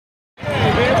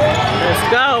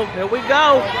go. Here we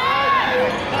go.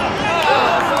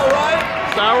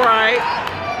 It's all right.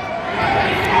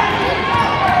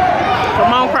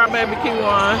 Come on, crybaby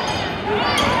Q1.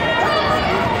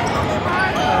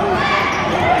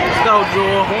 Let's go,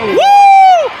 Jewel.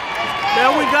 Woo!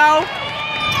 There we go.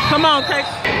 Come on, take.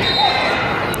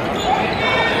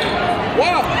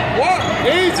 What?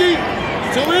 Easy.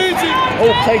 Too easy.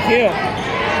 Oh, take him.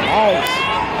 Nice.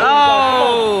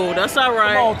 Oh, that's all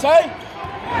right. Come on, Tay.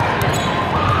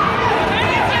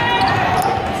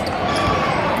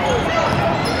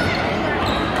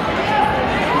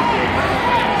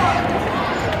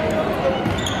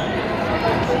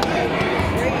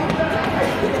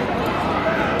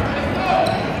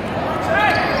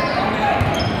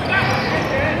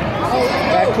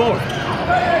 Back court.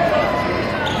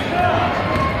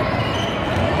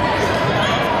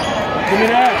 Give me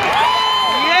that.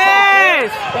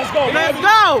 Yes! Let's go, Let's baby.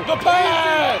 go! The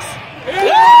pass! Woo!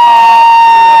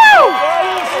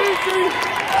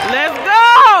 Let's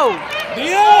go!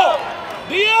 D-up!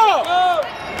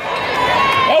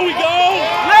 There we go!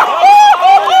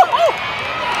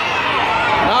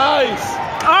 Nice!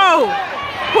 Oh!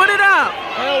 Put it up!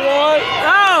 And one.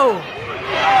 Oh!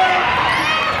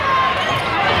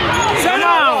 Come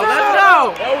on, let's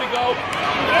go! There we go.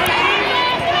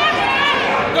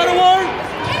 Got to work.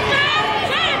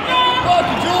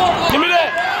 Give me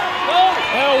that.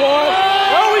 And one.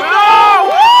 There we go!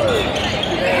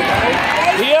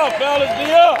 D-up, fellas,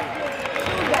 D-up.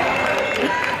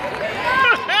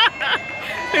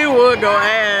 He would go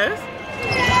ass.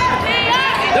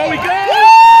 There we go.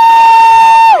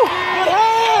 Woo! Good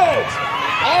hands.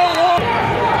 And one.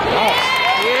 Nice.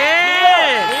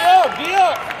 Yes!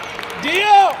 D-up.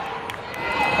 D-up.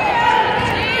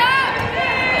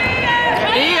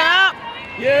 D-up!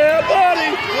 Yeah, buddy.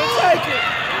 We'll take it.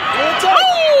 We'll take it.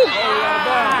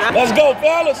 Let's go,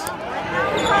 fellas.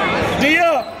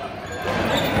 D-up.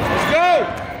 Let's go.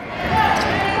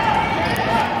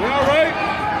 You all right?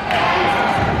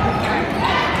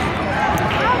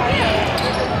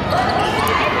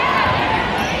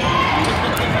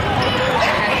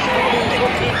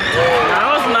 That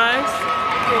was nice.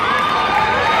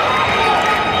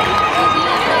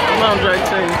 Come on,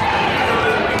 JT.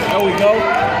 There we go.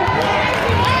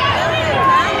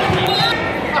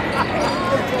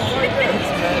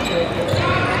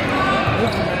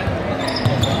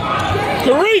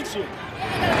 Careecha.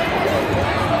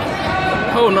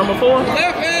 Oh, number 4.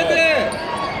 Left-handed.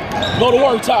 Go to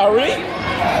work, Tyree.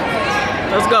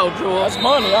 Let's go, Jewel. That's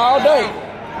money all day.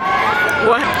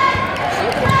 What?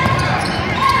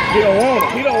 He don't want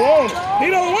it. He don't want it. He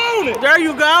don't want it. There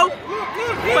you go.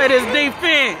 Play this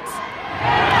defense.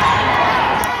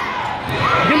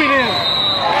 Give me them.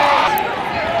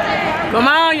 Come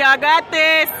on, y'all got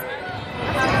this.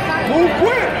 Move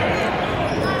quick.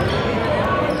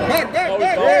 Back.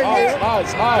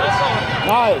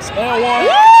 Nice. And one. Woo!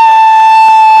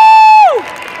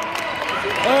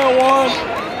 And one.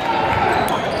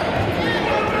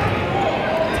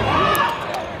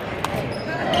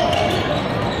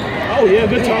 Oh, yeah,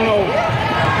 good turnover.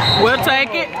 We'll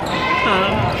take it.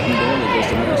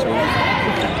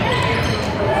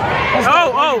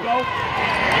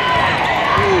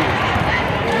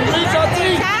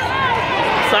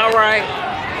 It's all right.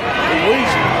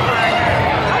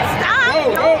 Go.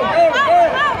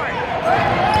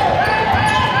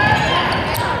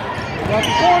 Got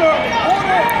the corner.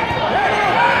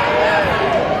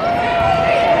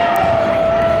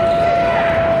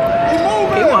 Keep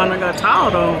moving. He wanna got tall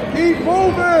though. Keep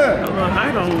moving. A little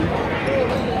height on him.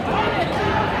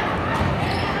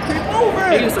 Keep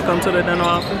moving. He used to come to the dental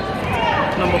office.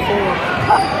 Number 4.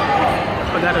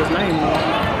 Forgot his name though.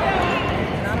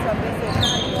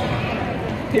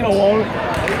 He don't want it.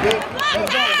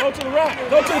 Go to the right.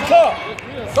 Go to the cup.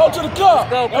 Go to the cup.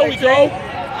 Go, there we go.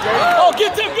 Oh,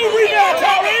 get them good rebound,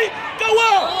 Tyree. Go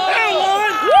up. And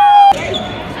one.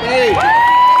 Hey.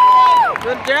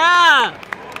 Good job.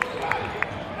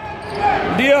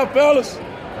 D-up, fellas.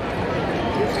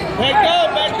 Back up.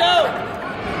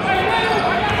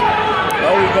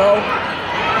 There we go.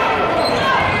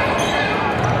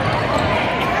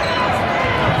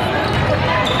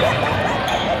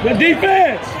 Good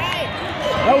defense.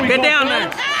 There we Get go, down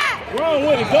fellas. there. Run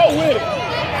with it. Go with it.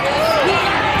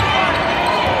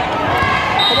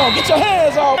 Come on, get your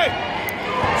hands off.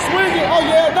 Swing it. Oh,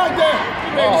 yeah, knock that.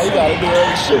 Oh, you gotta do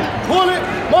every shoot. Pull it.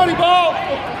 Money ball.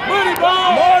 Money.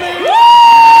 Yeah.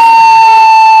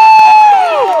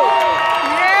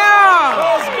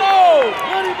 Let's go.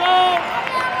 Money ball.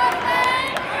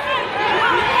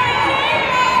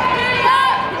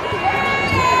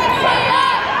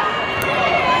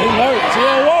 He hurts. He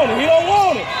don't want it.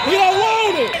 He don't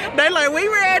want it. They like, we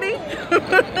ready.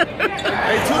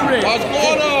 Hey, too ready. What's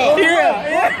going on?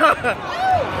 Yeah.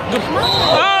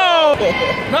 Oh.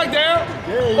 Knockdown.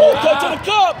 Oh, cut to the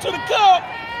cup, to the cup.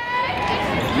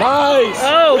 Nice.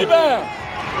 Oh. Rebound.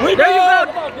 There you go.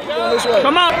 Going this way.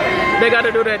 Come on. They got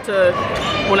to do that to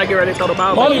when I get ready to throw the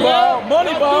ball. Money ball,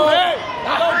 money ball.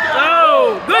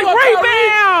 Oh, good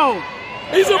rebound.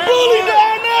 He's a bully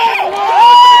down there.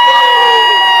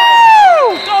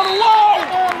 Go to wall.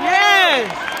 Yes.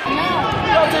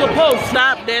 Go to the post.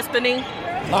 Stop, Destiny.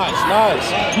 Nice, nice.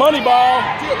 Money ball.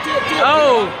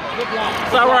 Oh,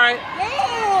 it's all right.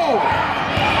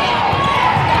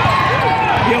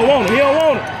 He don't want it, he don't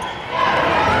want it.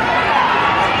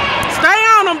 Stay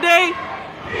on him, D.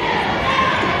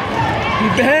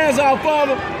 Keep your hands out,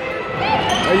 father.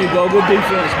 There you go, good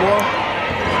defense, boy.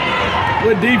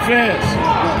 Good defense.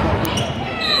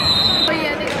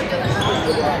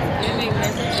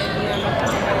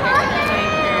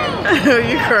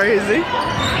 You crazy.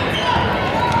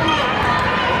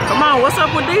 Come on, what's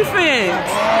up with defense?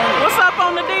 What's up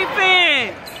on the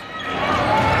defense?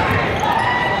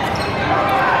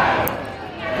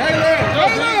 Hey, man.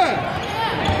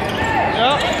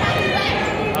 Yep.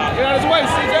 Get out of his way,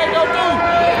 CJ. Go through.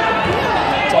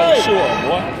 Talk short,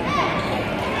 boy.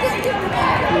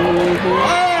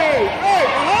 Hey,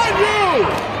 behind you.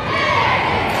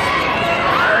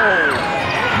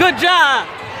 Good job.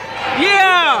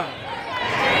 Yeah.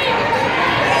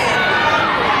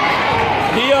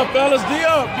 D up, fellas, D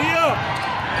up, D up.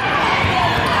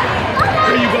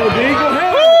 There you go, D. Go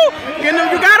ahead. Woo! You know,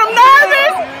 you got him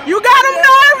nervous. You got him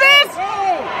nervous.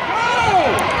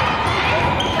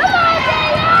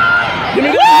 Give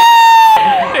me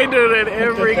that. They do that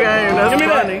every game. That's Give me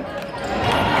funny.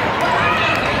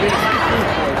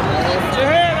 Put your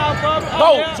head out, brother.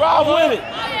 Go, drive with it.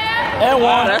 And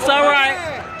one. That's all right.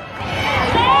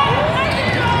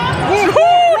 Woo!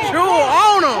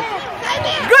 On him.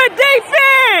 Good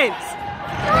defense.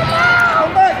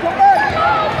 Come back.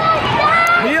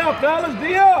 D up, fellas, D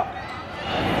up.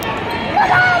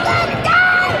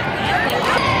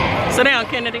 Sit down,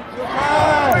 Kennedy.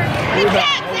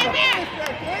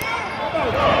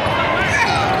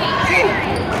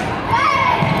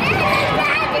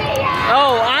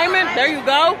 Oh, Iman, there you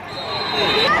go.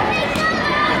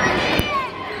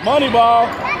 Money ball.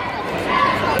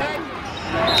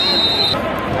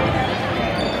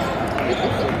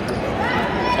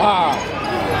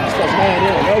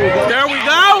 There we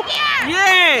go.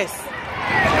 Yes.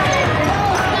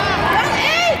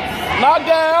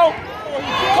 Knockdown.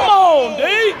 Come on, D.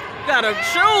 Gotta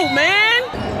shoot, man.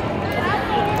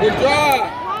 Good job.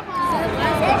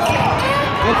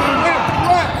 Go to the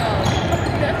left.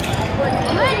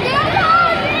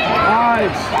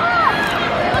 Nice.